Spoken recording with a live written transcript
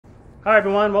Hi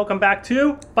everyone, welcome back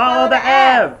to Follow the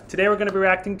Ev. Today we're going to be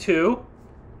reacting to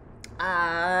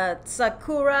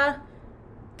Sakura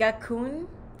Gakuin,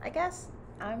 I guess.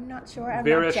 I'm not sure. I'm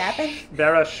not Japanese.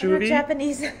 Verishuvi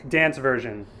Japanese dance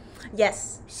version.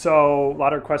 Yes. So a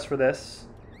lot of requests for this.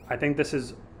 I think this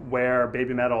is where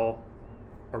BABYMETAL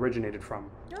originated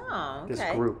from. Oh, okay. This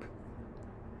group.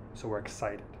 So we're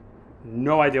excited.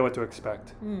 No idea what to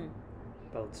expect.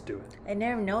 But let's do it. I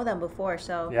never know them before,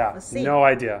 so yeah, let's see. No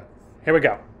idea. Here we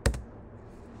go.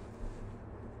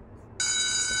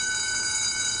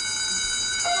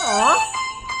 Aww.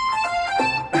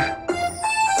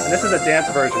 And this is a dance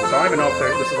version, so I don't even know if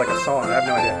this is like a song. I have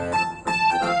no idea.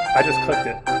 I just clicked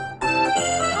it. Aww.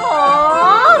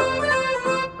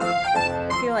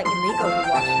 I feel like illegal to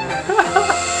watch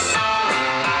now.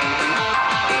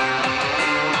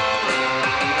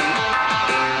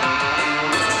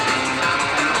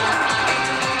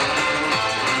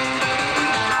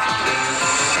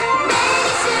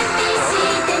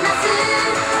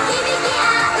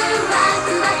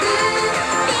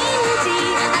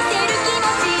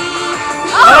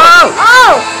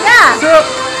 Oh, yeah. So.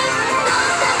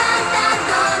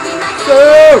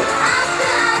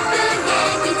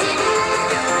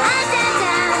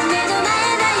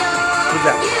 Who's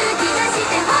that?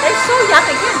 They're so young, I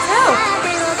can't tell.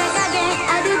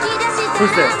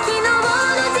 Who's this?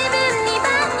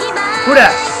 Who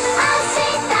that?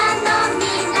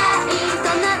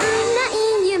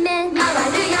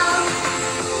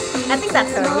 I think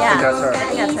that's her, yeah. I think that's her. I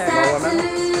think that's her.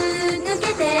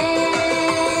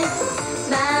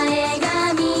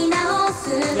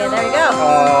 Yeah, there you go.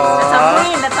 That's our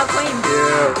queen. That's our queen.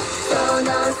 Cute.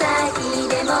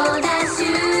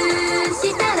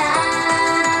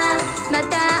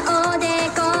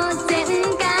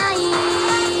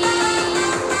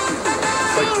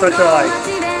 Like such a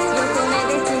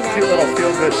cute little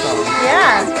feel-good song.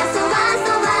 Yeah.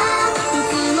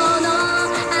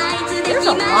 There's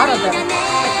a lot of them. Like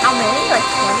how many? Like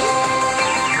 20?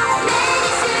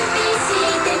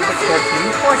 Like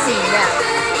 14? 14, yeah.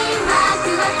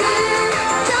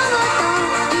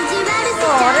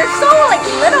 Oh, they're so like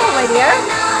little over here.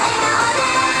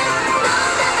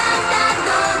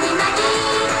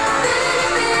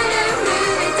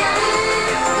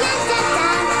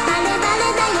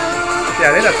 Yeah,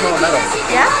 I think that's Metal.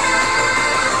 Yeah?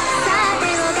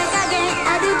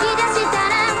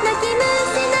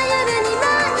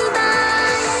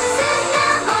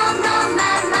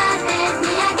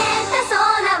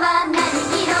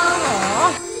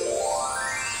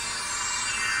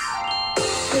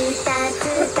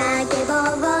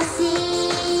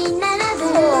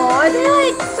 Oh, they're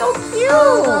like so cute.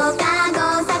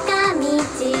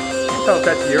 Oh,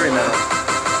 that's Yuri Metal.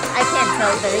 I can't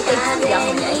tell. They're too young. I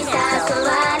can't tell. I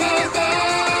think they're a little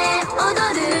bit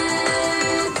older too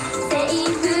than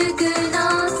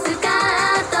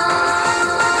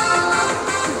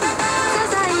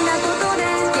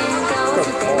comparing to the girls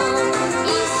from.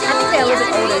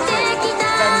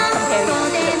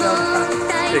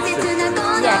 Big sister.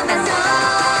 Yeah, kind of.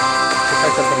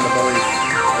 Protect them from the bullies.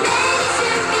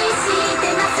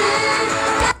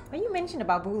 What you mentioned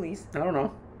about bullies? I don't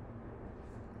know.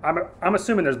 I'm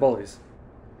assuming there's bullies.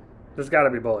 There's got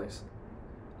to be bullies.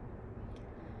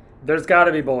 There's got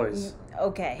to be bullies.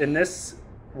 Okay. In this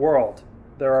world,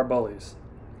 there are bullies.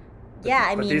 Yeah,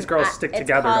 I but mean, these girls stick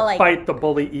together to like, fight the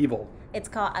bully evil. It's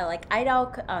called like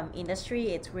idol industry.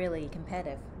 It's really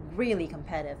competitive,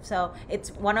 So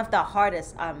it's one of the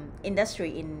hardest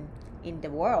industry in the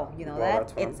world. You know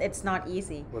that it's not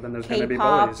easy. Well, then there's going to be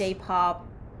K-pop, bullies. J-pop.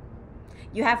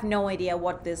 You have no idea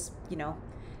what this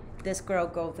this girl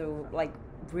go through, like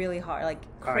really hard, like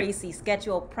crazy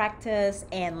schedule, practice,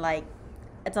 and like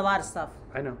it's a lot of stuff.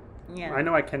 I know. Yeah. I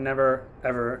know I can never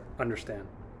ever understand,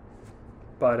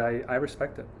 but I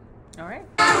respect it. All right.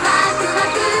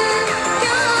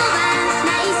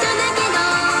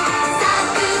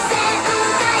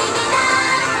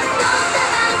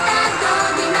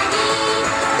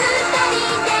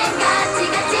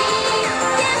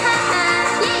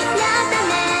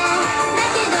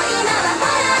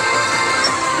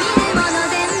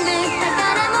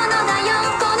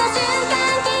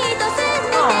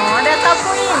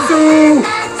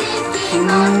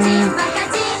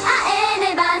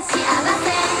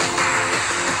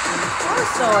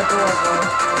 So adorable.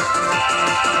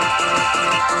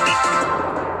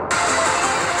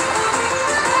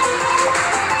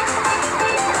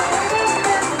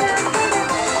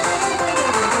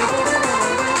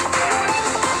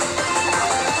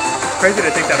 Crazy to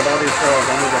think that of all these girls,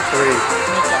 only the three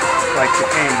like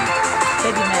became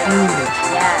BABYMETAL.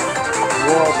 Yes.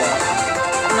 worldwide.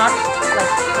 Not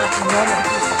normal.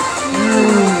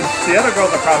 He's The other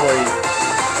girls are probably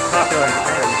popular in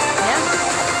Japan.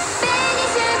 yeah.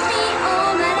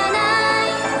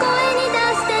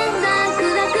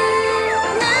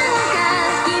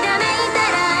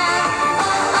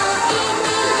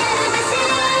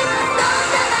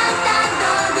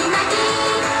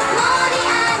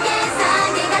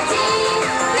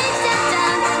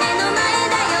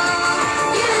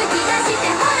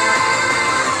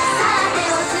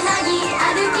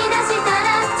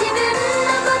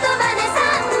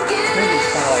 Maybe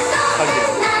it's kind of like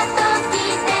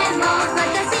hugging.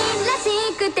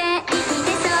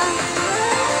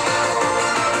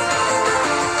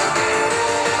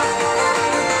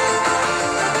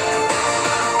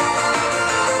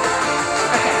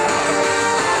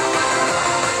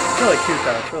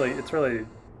 It's really cute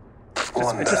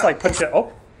though. It's just like puts you.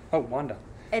 Oh, Wanda.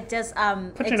 It just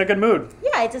Puts you in a good mood.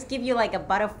 yeah, it just gives you like a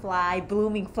butterfly,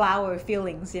 blooming flower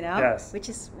feelings, you know? Yes. Which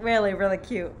is really, really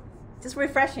cute. Just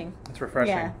refreshing. It's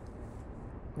refreshing. Yeah.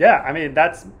 Yeah, I mean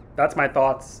that's my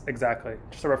thoughts exactly.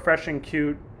 Just a refreshing,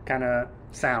 cute kind of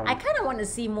sound. I kind of want to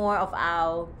see more of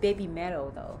our baby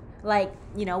metal though. Like,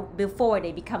 you know, before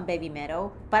they become baby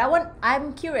metal. But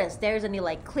I'm curious, there's any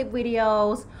like clip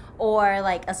videos or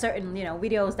like a certain, you know,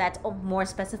 videos that's more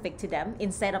specific to them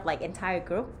instead of like entire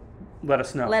group. Let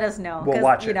us know. Let us know. We'll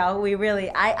watch it. You know, we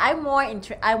really, I want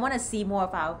to see more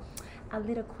of our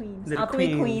little queens, our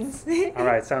three queens. All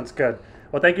right, sounds good.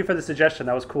 Well, thank you for the suggestion.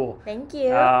 That was cool. Thank you.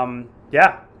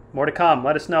 Yeah, more to come.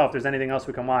 Let us know if there's anything else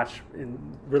we can watch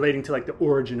relating to like the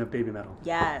origin of baby metal.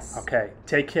 Yes. Okay,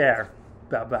 take care.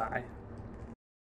 Bye-bye.